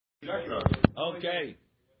Okay.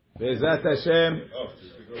 Be'ezat Hashem,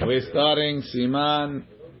 we're starting Siman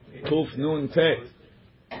Kuf Nun Tet.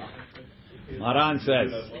 Maran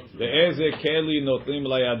says, Be'eze keli notlim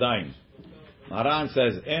layadayim. Maran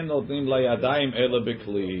says, En notlim layadayim ele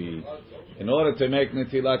b'kli. In order to make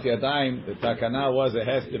Netilat Yadayim, the takana was it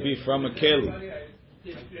has to be from a keli.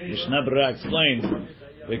 Mishnah Berurah explains,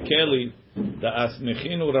 the keli, the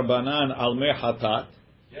asmichinu rabbanan al mehatat,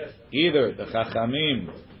 either the chachamim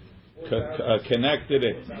connected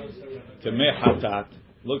it to mehatat.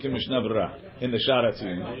 Look at Mishnah Berurah in the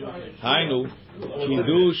Sharatzim. Hainu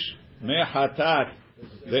kiddush mehatat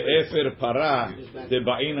ve'efer para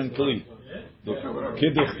de'ba'inan kli.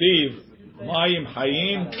 Kidichtiv mayim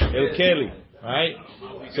hayim el keli. Right.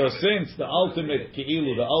 So since the ultimate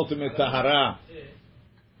ki'ilu, the ultimate tahara,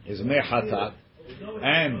 is mehatat,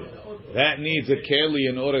 and that needs a keli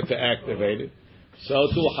in order to activate it, so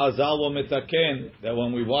too Hazal will mitaken that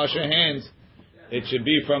when we wash our hands, it should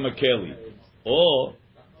be from a keli. Or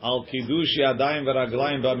al kiddush yadayim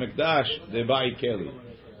v'raglayim b'mikdash debai keli.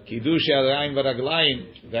 Kiddush yadayim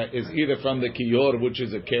v'raglayim, that is either from the kiyor, which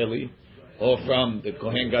is a keli, or from the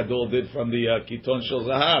Kohen Gadol did from the kiton shel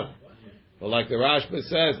zahav. But like the Rashba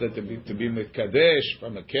says, that to be mikadesh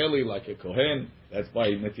from a keli like a kohen, that's by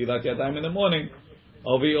Netilat Yadayim in the morning.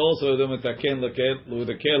 Or we also the mitaken with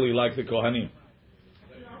a keli like the kohanim.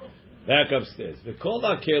 Back upstairs. The kol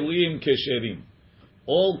kelim kesherim.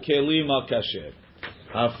 All kelim are kasher.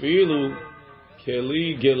 Hafilu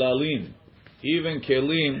keli gelalim. Even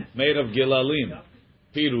kelim made of gelalim.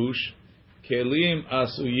 Pirush kelim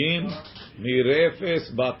asuyim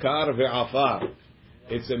mirefes bakar ve'afar.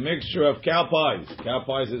 It's a mixture of cow pies. Cow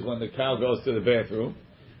pies is when the cow goes to the bathroom,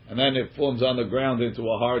 and then it forms on the ground into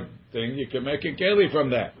a hard thing. You can make a keli from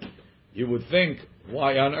that. You would think,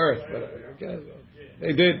 why on earth? But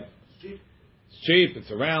they did. It's cheap,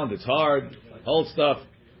 it's around, it's hard, whole stuff.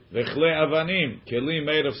 V'chle avanim, keli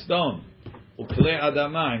made of stone. Ukle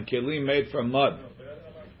adama, and keli made from mud.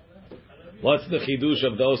 What's the chidush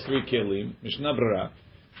of those three kelim? Mishnah Berurah.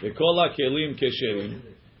 V'kol kelim kesherim.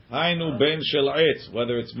 Hainu ben shel etz,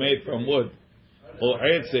 whether it's made from wood, or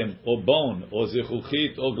etzim, or bone, or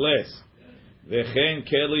zichuchit, or glass. V'chen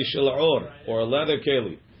keli shel or a leather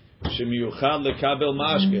keli. Shemiyuchad lekabel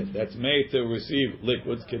mashke, that's made to receive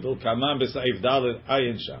liquids. Kedol kaman b'saif dalet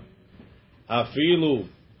ayin sham. Afilu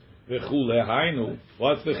v'chule hainu.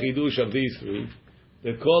 What's the chidush of these three?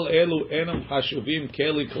 The kol elu enam hashuvim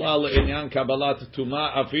keli klal le'inyan kabalat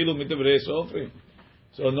tuma afilu midivrei sofrim.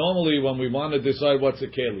 So normally when we want to decide what's a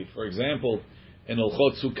keli, for example, in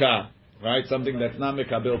Olchot Sukkah, right, something that's not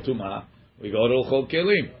mekabel tuma, we go to Olchot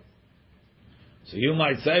Kelim. So you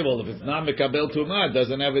might say, well, if it's not mekabel tuma, it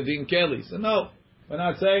doesn't have a din keli. So no, we're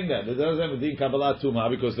not saying that. It doesn't have a din kabbalat tuma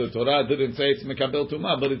because the Torah didn't say it's mekabel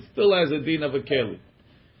tuma, but it still has a din of a keli.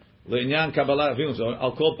 Le'inyan kabbalat, so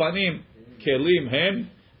al kol panim, kelim hem,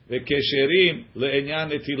 ve'kesherim le'inyan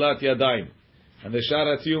netilat yadayim. And the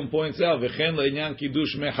Sharatzim points out, v'chen le'inyan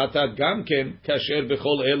kiddush mehatat gamken kasher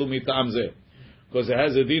b'chol elu mitam zeh, because it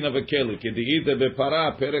has a din of a keli. K'di'ite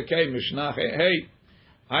b'para perekei mishnah hey.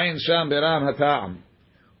 Ayin sham beram hata'am.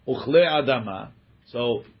 Uchle adama.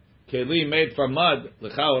 So, keli made from mud,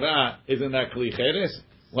 l'chaora, isn't that kli cheres?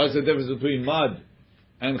 What's the difference between mud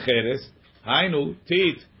and cheres? Hainu,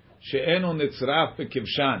 tit, she'enu nitzraf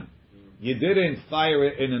b'kivshan. You didn't fire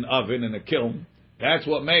it in an oven, in a kiln. That's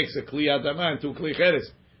what makes a kli adama into kli cheres.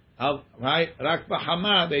 Right? Rak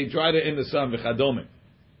b'hama, they dried it in the sun, v'chadome.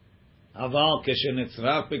 Aval, keshe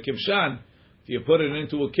b'kivshan, if you put it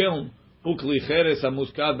into a kiln, ukli cheres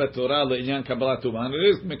hamuskad b'torah le'inyan kabbalat tumah, and it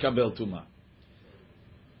is mekabel tumah.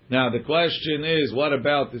 Now the question is, what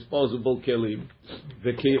about disposable kelim?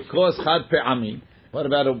 Because chad pe'ami, what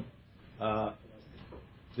about a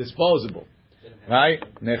disposable? Right?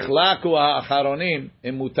 Nechlaku ha'acharonim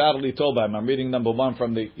im mutar litol b'hem. I'm reading number 1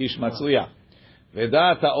 from the Ish Matzliach.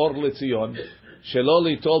 Vedat ha'or le'tzion shelo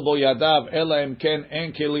litol bo yadav ela im ken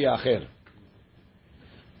en keli acher.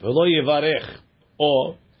 V'lo yivarech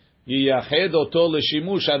or yiyached oto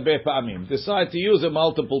l'shimush harbe pa'amim. Decide to use it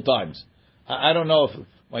multiple times. I don't know if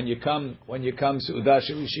when you come Seudah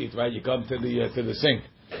Shlishit, right? You come to the sink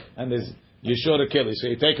and you're short of keli, so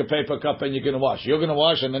you take a paper cup and you're going to wash. You're going to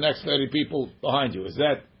wash, and the next 30 people behind you. Is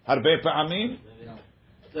that harbe pa'amim?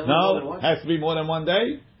 No, has to be more than one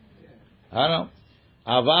day. I don't know.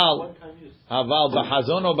 Aval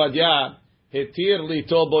b'Hazon Obadiah hetir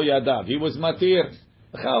lito bo yadav. He was matir.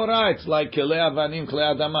 It's like kele avanim kle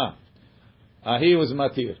adama. He was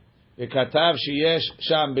matir. V'katav sheyesh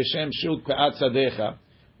sham b'shem shuk pe'at sadecha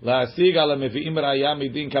la'asig ala mevi'im raya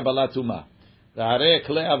midin kabbalat tumah. והרי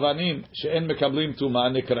כלי אבנים שאין מקבלים טומאה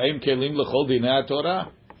נקראים כלים לכל דיני התורה.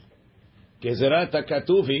 גזירת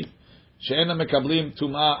הכתוב היא שאין מקבלים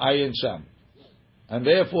טומאה עין שם. And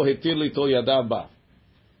therefore הטיל איתו ידיו בה.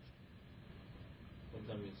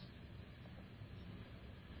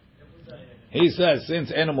 He says,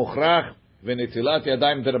 since אין מוכרח, ונטילת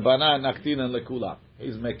ידיים דרבנה נקטינן לכולם.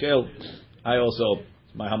 He's mekel. I also,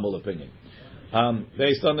 it's my humble opinion.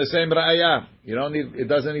 Based on the same ra'aya, it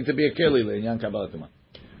doesn't need to be a keli לעניין קבלת טומאה.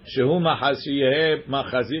 שהוא שיהיה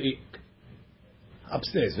מחזיק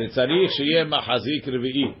upstairs, וצריך שיהיה מחזיק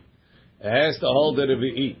רביעי. It has to hold the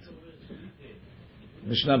רביעית.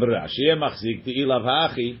 משנה ברורה, שיהיה מחזיק, תהי לאו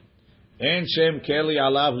האחי, אין שם כלי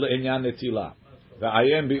עליו לעניין נטילה.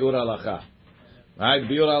 ועיין ביאור הלכה. Right?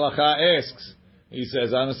 Biur Halacha asks, he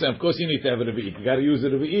says, I understand, of course you need to have a revi'it. You got to use a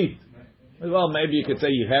revi'it. Well, maybe you could say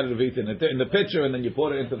you had a revi'it in the pitcher and then you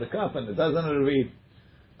pour it into the cup and it doesn't have a revi'it.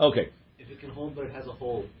 Okay. If it can hold but it has a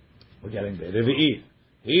hole. We're getting there. Revi'it.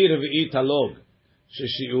 He revi'it halog.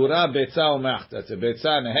 Sheshiura betza umach. That's a betza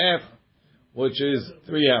and a half, which is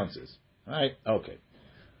 3 ounces. Right? Okay.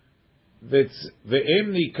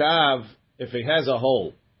 Ve'im nikav, if it has a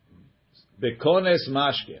hole, bekones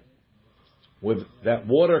mashke, with that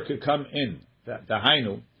water could come in. The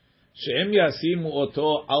hainu, she'em yasimu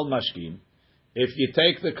oto al mashkim. If you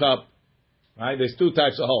take the cup, right? There's 2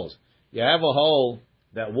 types of holes. You have a hole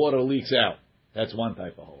that water leaks out. That's one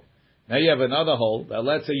type of hole. Now you have another hole that,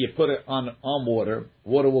 let's say you put it on water,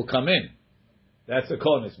 water will come in. That's a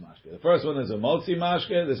kones mashke. The first one is a motzi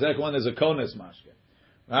mashke. The second one is a kones mashke.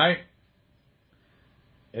 Right?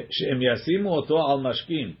 She'em yasimu oto al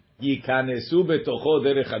mashkim. Yikanesu betocho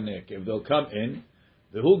derech hanekev. They'll come in.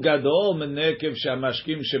 V'hu gadol menekev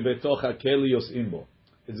shamashkim shebetoch hakeli yosim bo.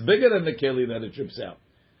 It's bigger than the keli that it trips out.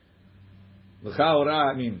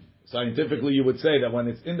 L'chaora, I mean, scientifically you would say that when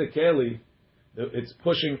it's in the keli, it's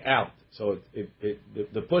pushing out. So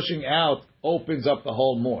the pushing out opens up the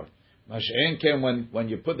hole more. Mash'en ken, when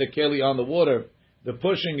you put the keli on the water, the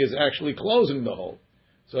pushing is actually closing the hole.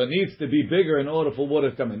 So it needs to be bigger in order for water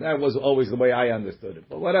to come in. That was always the way I understood it.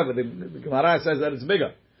 But whatever, the Gemara says that it's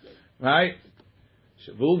bigger. Right?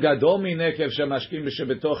 V'hu gadol minekev shemashkim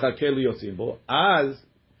b'shebetoch hakeli yotzim bo. As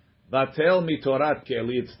batel mitorat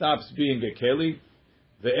keli, it stops being a keli.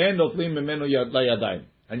 Ve'en notlim mimenu layadayim,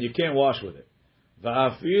 and you can't wash with it.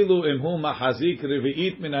 Va'afilu imhu mahazik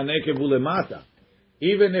revi'it min hanekev ulemata.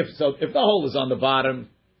 Even if the hole is on the bottom,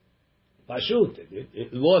 pashut,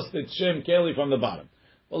 it lost its shem keli from the bottom.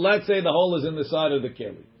 Well, let's say the hole is in the side of the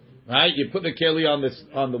keli, right? You put the keli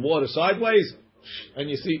on the water sideways, and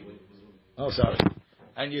you see,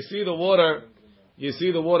 and you see the water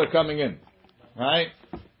coming in, right?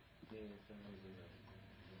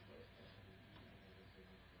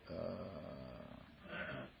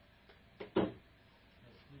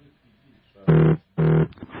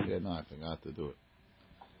 Yeah, no, I forgot to do it.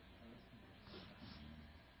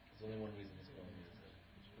 There's only one reason it's going.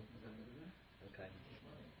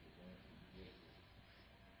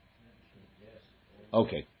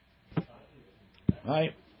 Okay.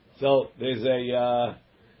 Right. So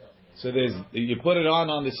you put it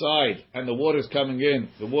on the side, and the water's coming in.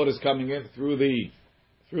 The water's coming in through the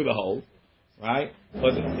hole, right?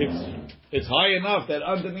 But it's high enough that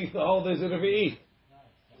underneath the hole there's a revi'it.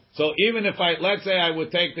 So even if let's say I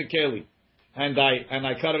would take the keli and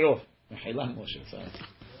I cut it off,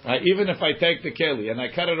 right? Even if I take the keli and I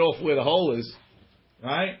cut it off where the hole is,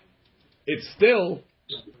 right? It's still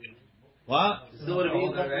what?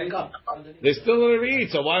 There's still a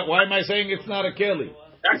revi'it. So why am I saying it's not a keli?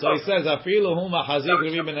 So he says afilu huma hazik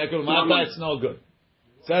revi'it benekul mata. It's no good.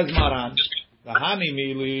 Says Maran.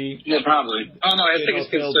 Yeah, probably. Oh no, I think it's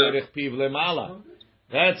good.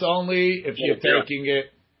 That's only if you're taking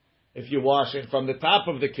it, if you wash it from the top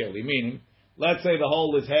of the keli. Meaning, let's say the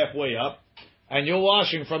hole is halfway up, and you're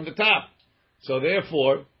washing from the top. So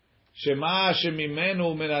therefore, shema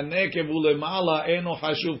shemimenu min hanekev ulemala eno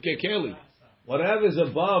hashuv kekeli. Whatever's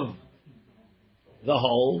above the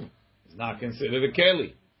hole is not considered a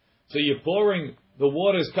keli. So you're pouring. The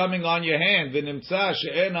water is coming on your hand. V'nimtza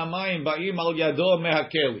she'en hamayim ba'im al yado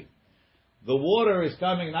mehakeli. The water is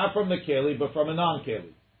coming not from the keli, but from a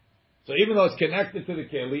non-keli. So even though it's connected to the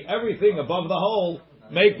keli, everything above the hole,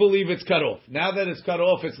 make believe it's cut off. Now that it's cut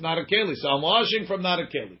off, it's not a keli. So I'm washing from not a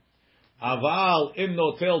keli. Aval im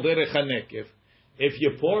notel derech hanekev. If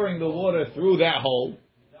you're pouring the water through that hole,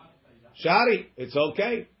 shari, it's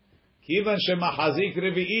okay. Kivan shemahazik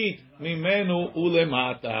revi'it mimenu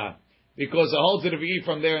ulemata. Because it holds the revi'it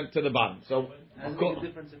from there to the bottom. So,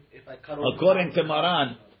 according to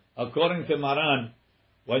Maran,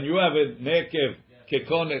 when you have a nekev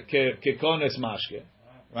kekones mashke,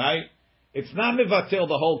 right? It's not mevatel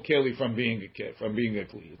the whole keli from being a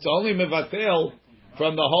kli. It's only mevatel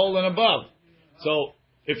from the hole and above. So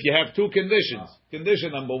if you have two conditions,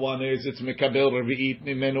 condition number one is it's mekabel revi'it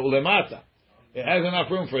mimenu ulemata. It has enough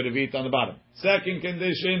room for it to eat on the bottom. Second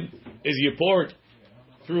condition is you pour it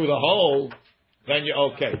through the hole, then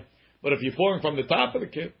you're okay. But if you're pouring from the top of the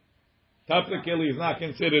keli is not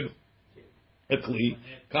considered a kli.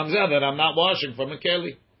 Comes out that I'm not washing from a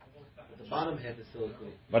keli. The bottom half is still a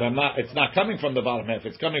kli. But I'm not. It's not coming from the bottom half.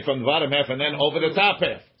 It's coming from the bottom half and then over the top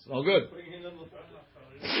half. It's no good.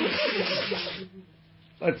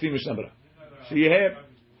 Let's see Mishnah Berurah. Sheyeh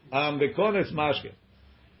bekones mashke.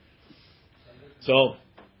 So,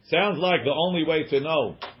 sounds like the only way to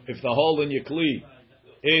know if the hole in your kli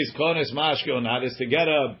is kones mashke or not is to get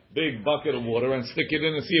a big bucket of water and stick it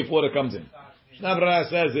in and see if water comes in. Mishnah Berurah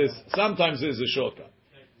says this, sometimes there's a shortcut.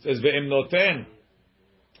 It says, ve'im noten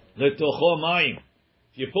letocho mayim.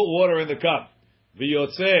 If you put water in the cup,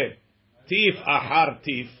 v'yotze tif ahar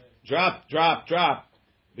tif, drop,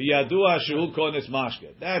 v'yadua shehu kones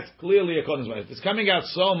mashke. That's clearly a kones mashke. If it's coming out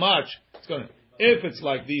so much, it's going to, if it's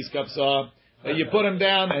like these cups are, that you put them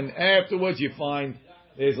down and afterwards you find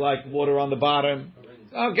there's like water on the bottom.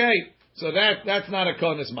 Okay, so that's not a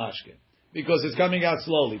kones mashke because it's coming out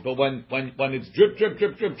slowly. But when it's drip,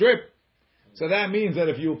 so that means that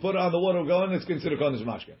if you put it on the water going, it's considered kones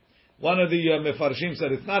mashke. One of the mefarshim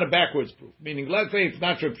said it's not a backwards proof, meaning let's say it's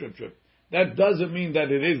not drip. That doesn't mean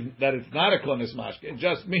that it's not a kones mashke. It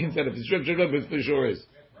just means that if it's drip, it for sure is.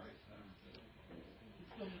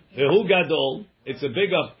 Vehu gadol. It's a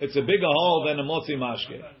bigger hole than a motzi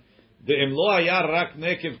mashke. The imlo hayar rak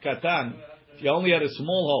nekev katan. If you only had a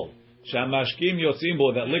small hole, shamashkim yotzim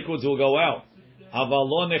bo, that liquids will go out. Aval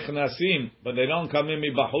lo nechnasim, but they don't come in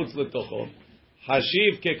mibachutz letocho.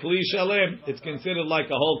 Hashiv kekli shalem. It's considered like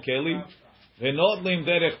a whole keli. Venotlim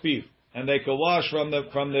derech piv, and they can wash from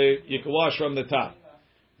the top.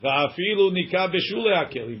 Va'afilu nikah b'shulei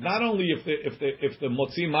hakeli. Not only if the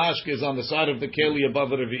motzi mashke is on the side of the keli above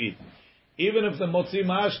the revi'it. Even if the motzi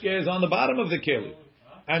mashke is on the bottom of the keli,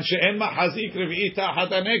 and she'en mahazik revi'it tahat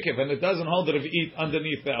hanekev, and it doesn't hold the revi'it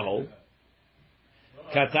underneath that hole.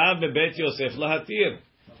 Katav bebet Yosef lahatir.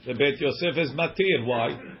 The Bet Yosef is matir.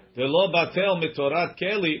 Why? Velo batel mitorat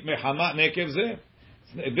keli mehamat nekev zeh.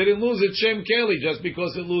 It didn't lose its shem keli just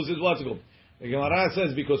because it loses what's called. The Gemara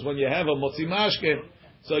says because when you have a motzi mashke,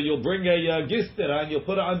 so you'll bring a gister and you'll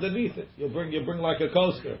put it underneath it. You'll bring like a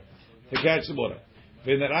coaster to catch the water.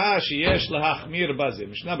 Mishnah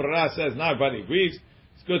Berurah says, not everybody agrees.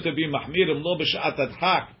 It's good to be mahmirim lo b'shat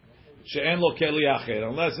adchak she'en lo keli acher.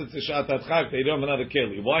 Unless it's a shat adchak, they don't have another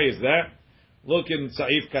keli. Why is that? Look in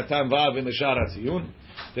Saif Katan Vav in the Shar HaTziyun.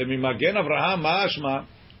 Magen Avraham ma'ashma.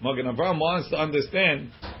 Magen Avraham wants to understand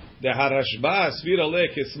the harashba svira le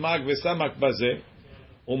kesmag v'samak bazeh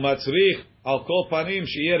umatzrich al kol panim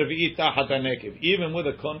sheyeh revi'it tachat hanekev. Even with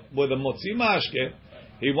a motzi mashke,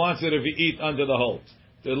 he wants it to be eat under the hole.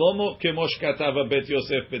 Telomo kemosh katava Bet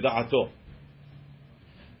Yosef beda'ato.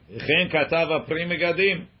 Chen katava pri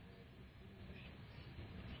megadim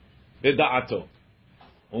beda'ato.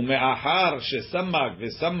 Ume'achar shesamak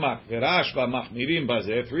v'samak v'rashba machmirim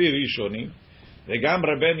bazeh, three rishonim. V'gam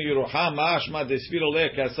Rabbeinu Yerucham ma'ashma desfir oleh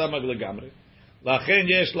kasamag legamre. Lachen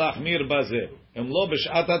yesh lachmir bazeh. Em lo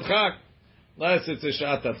b'shat adchak. Unless it's a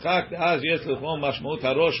shat adchak, az yesh l'chom mashmut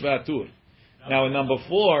harosh ve'atur. Now in number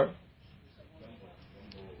 4,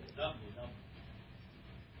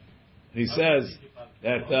 he says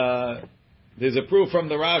that there's a proof from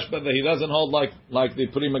the Rashba that he doesn't hold like the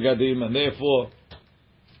Pri Megadim, and therefore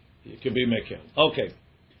he could be Mekel. Okay,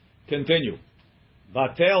 continue.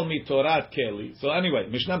 Batel mitorat keli. So anyway,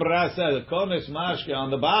 Mishnah Berurah says kones mashke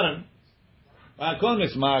on the bottom.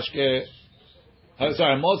 Kones mashke.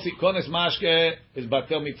 Sorry, kones mashke is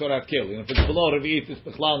batel mitorat keli, and if it's below revi'it, it's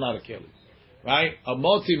bechlal not a keli. Right? A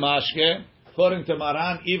motzi mashke, according to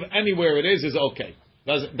Maran, even anywhere it is okay.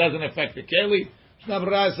 Doesn't affect the keli. Mishnah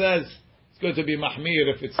Berurah says it's good to be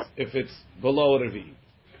mahmir if it's below revi.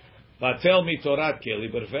 But tell me torat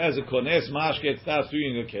keli. But if it has a kones mashke, it starts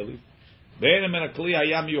doing a keli. Be'enem en akli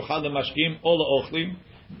hayam yuchal mashkim ol ochlim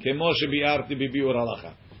kemo shebiarti bibiur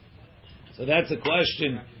halacha. So that's a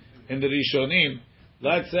question in the Rishonim.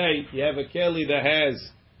 Let's say you have a keli that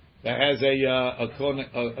has a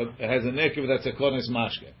nekev that's a kones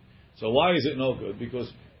mashke. So why is it no good?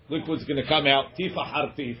 Because liquid's going to come out tif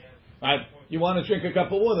ahar tif. Right? You want to drink a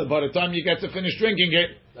cup of water. By the time you get to finish drinking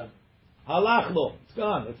it, halach lo, it's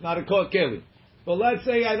gone. It's not a keli. But let's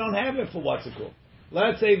say I don't have it for what's it called.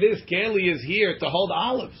 Let's say this keli is here to hold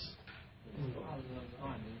olives.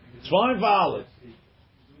 It's fine for olives.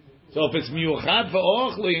 So if it's miyuchad for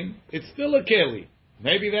ochlin, it's still a keli.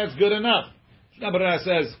 Maybe that's good enough. Mishnah Berurah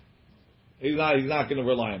says he's not going to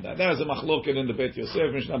rely on that. There's a machloket in the Beit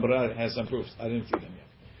Yosef. Mishnah Berurah has some proofs. I didn't see them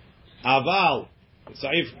yet. Aval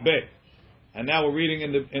Saif Bet, and now we're reading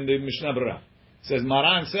in the Mishnah Berurah. It says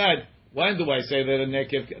Maran said, when do I say that a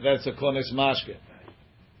nekev that's a kones mashke?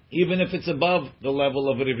 Even if it's above the level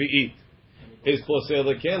of a revi'it, is posel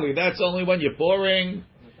the keli. That's only when you're pouring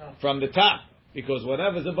from the top, because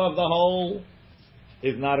whatever's above the hole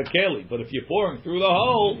is not a keli. But if you're pouring through the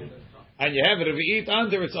hole and you have a revi'it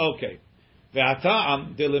under, it's okay.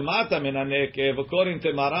 Ve'atam delimata min hanekev, according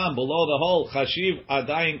to Maran, below the hole chashiv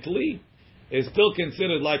adayin kli, is still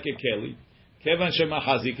considered like a keli. Kevan shema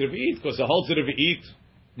hazik revi'it, because the hole's a revi'it,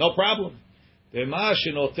 no problem. Ve'ma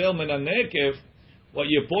shenotel min hanekev, what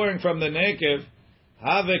you're pouring from the nekev,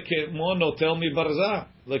 have mo notel mi barza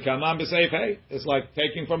lekamam b'seif hey. It's like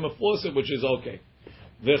taking from a faucet, which is okay.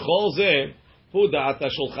 V'chol zeh hu da'ata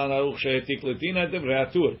shulchan aruch she'etik letina devrei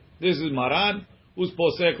hatur. This is Maran, who's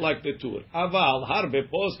posek like the Tur. Aval harbe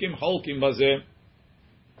poskim holkim bazeh.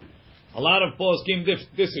 A lot of poskim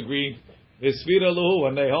disagree. V'svira luhu,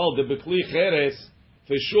 when they hold the bekli cheres,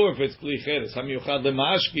 for sure if it's kli cheres, hamiyuchad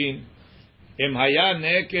lemashkin, im haya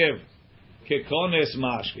nekev kekones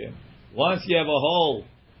mashke. Once you have a hole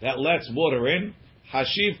that lets water in,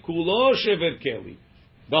 hashiv kulo shevet keli.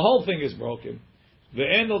 The whole thing is broken.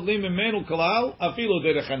 Ve'eno lim imenu kalal afilu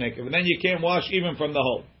derech hanekev. And then you can't wash even from the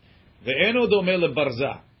hole. Ve'eno domeh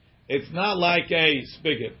lebarza. It's not like a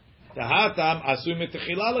spigot. Tahatam asum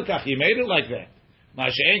etechila lekach. He made it like that.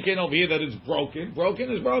 Masha'enken over here that it's broken.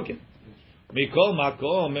 Broken is broken. Mikol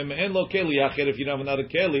makom me'en lo keli acher. If you don't have another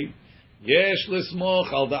keli, yesh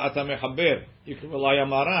lismoch al da'at hamechaber. You can rely on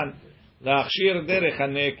Maran. La'achshir derech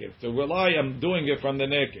hanekev. To rely on doing it from the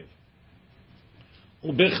nekev.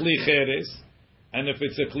 U'bichli cheres. And if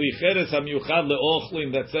it's a kli cheres hamiyuchad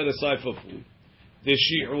le'ochlin that's set aside for food. The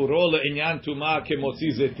shi'uro le'inyan tumah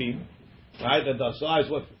kemotzi zetim. Right? And the size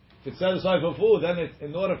what if it's set aside for food, then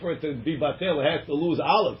in order for it to be batel, it has to lose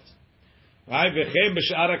olives. Right? V'chem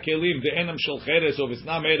b'shara kelim de'enam shel cheres, or if it's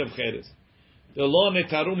not made of cheres. The lo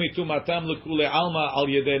netaru mitumatam lekule alma al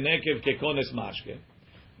yedei nekev kekones mashke.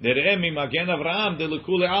 Nereh mimagen Avraham de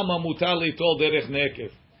lekule alma mutar litol derech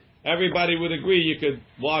nekev. Everybody would agree you could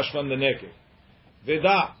wash from the nekev.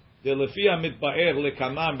 Veda de lefia mitbaer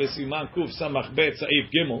lekamam besiman kuf samach bet saif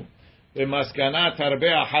gimel b'maskanat harbe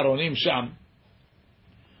aharonim sham.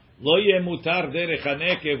 Lo yeh mutar derech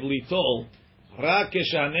hanekev litol rak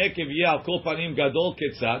keshanekev yeh al kol panim gadol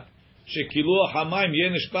ketzat shekilu hamayim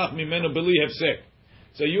yeh nishpach mimenu beli hefsek.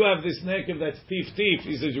 So you have this nekev that's tif.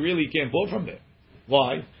 He says you really can't pour from there.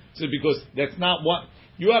 Why? So because that's not what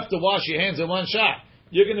you have to wash your hands in one shot.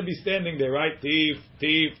 You're going to be standing there, right?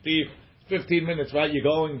 Tif. 15 minutes, right? You're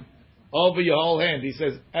going over your whole hand. He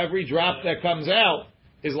says every drop that comes out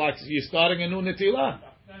is like you're starting a new netilah.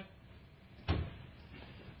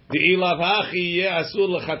 The ilav hachi yeh asur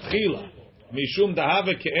lechatchila mishum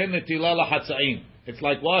dahave ke'en netilah lahatzain. It's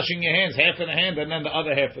like washing your hands, half of the hand and then the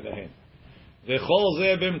other half of the hand. V'chol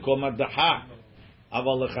zeh b'mkom hadacha.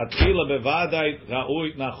 Aval lechatchila bevadai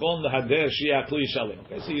ra'ui nachon lehader sheyeh kli shalem.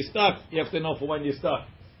 Okay, so you're stuck. You have to know for when you're stuck.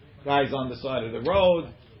 Guy's on the side of the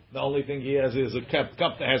road. The only thing he has is a cup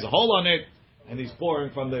that has a hole on it, and he's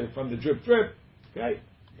pouring from the drip. Okay,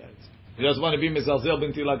 he doesn't want to be mizalzel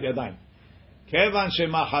b'netilat yadayim. Kevan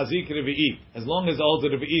shema hazik revi'it. As long as it holds the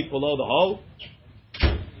revi'it below the hole.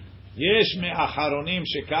 Yesh me'acharonim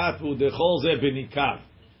shekatvu dechol zeh b'nikav.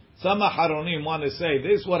 Some acharonim want to say,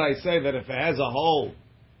 this is what I say, that if it has a hole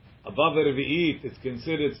above the revi'it, it's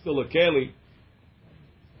considered still a keli.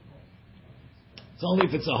 It's only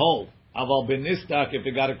if it's a hole. Aval benistak, if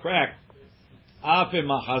it got a crack. Afim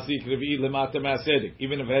machazik revi'it lemata ma'asedik.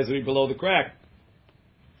 Even if it has to be below the crack.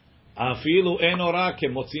 Afilu enora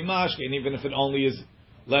kemotzi mashke, and even if it only is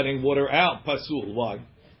letting water out, pasul. Why?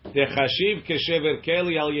 Dechashiv keshever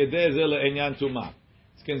keli al yedeh ze le'enyan tumah.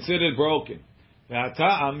 It's considered broken.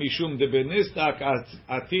 Ve'ata'am mishum de benistak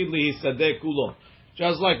atid lihisadeh kulo.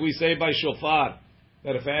 Just like we say by shofar,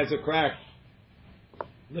 that if it has a crack,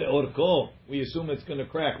 le'orko, we assume it's going to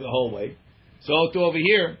crack the whole way. So to over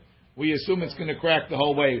here, we assume it's going to crack the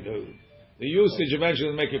whole way. The usage eventually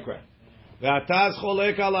will make it crack. The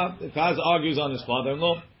Taz argues on his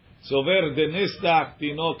father-in-law. Sover denistak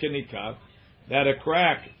tino kenikav, that a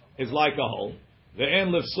crack is like a hole. Ve'en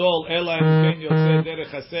lifsol ela ken yoseh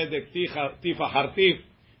derech hasedek tifa hartif,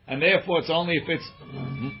 and therefore it's only if it's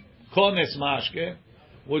kones mashke,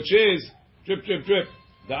 which is drip.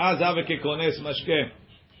 The az aveke kones mashke.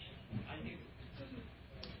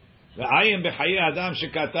 ועיין בחיי אדם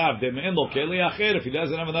שכתב, דמאין לו כלי אחר, if he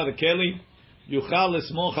doesn't have another כלי, יוכל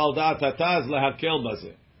לסמוך על דעת התז להקל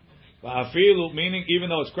בזה. ואפילו, meaning even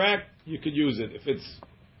though it's cracked, you could use it if it's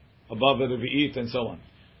above the revi'it and so on.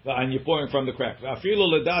 And you're pouring from the crack.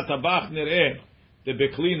 ואפילו לדעת הבח נראה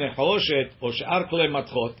דבכלי נחושת או שאר כלי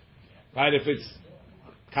מתכות, right, if it's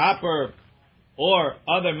copper or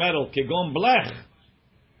other metal, כגון blech.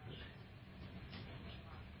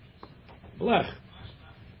 Blech.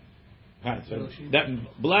 Right, so that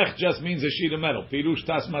blech just means a sheet of metal. Pirush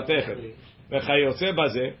tas matechet. V'chayotze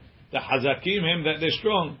bazeh, the hazakim him that they're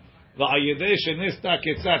strong. V'ayedeh shenista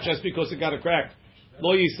ketzat, just because it got a crack.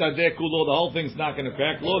 Lo yisadeh kulo, the whole thing's not going to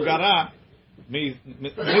crack. Lo gara,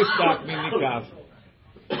 nistak min nikav.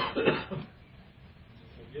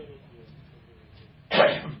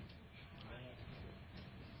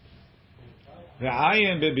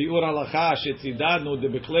 V'ayin bebiur halacha shetzidadnu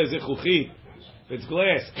debekle zechuchi. It's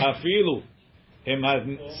glass. Afilu im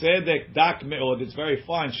tzedek dak meod. It's very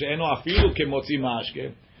fine. She'eno afilu kemotzi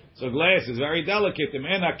mashke. So glass is very delicate. Im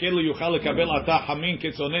en hakelu yuchal lekabel atah hamin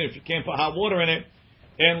kitzonen. If you can't put hot water in it,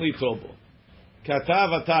 en litobo.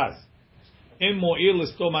 Katav ataz im mo'il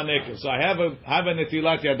listom hanekev. So I have a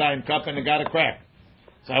netilat yadayim cup and it got a crack.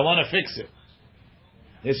 So I want to fix it.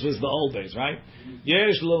 This was the old days, right?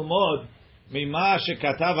 Yesh lilmod mima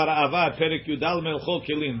shekatav ha'ra'avad perek yudal melchol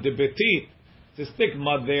kelim. The betit, to stick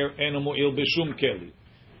mud there, eno mo'il b'shum keli.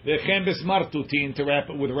 V'chem b'smartutin, to wrap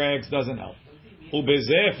it with rags, doesn't help.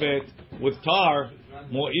 U'bezefet, with tar,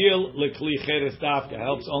 mo'il lekli cheres dafka,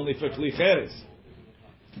 helps only for kli cheres.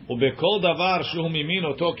 U'bekol davar shu mimin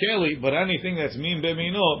oto keli, but anything that's min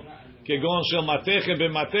b'mino, kegon shel matechet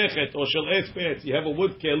b'matechet, or shel etz be'etz, you have a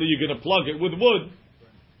wood keli, you're going to plug it with wood.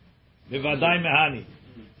 V'vaday mehani.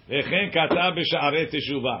 V'chen kata b'sha'arei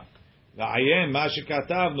teshuvah. ועיין מה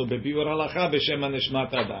שכתבנו בביאור הלכה בשם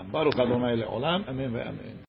הנשמת אדם. ברוך ה' לעולם, אמן ואמן.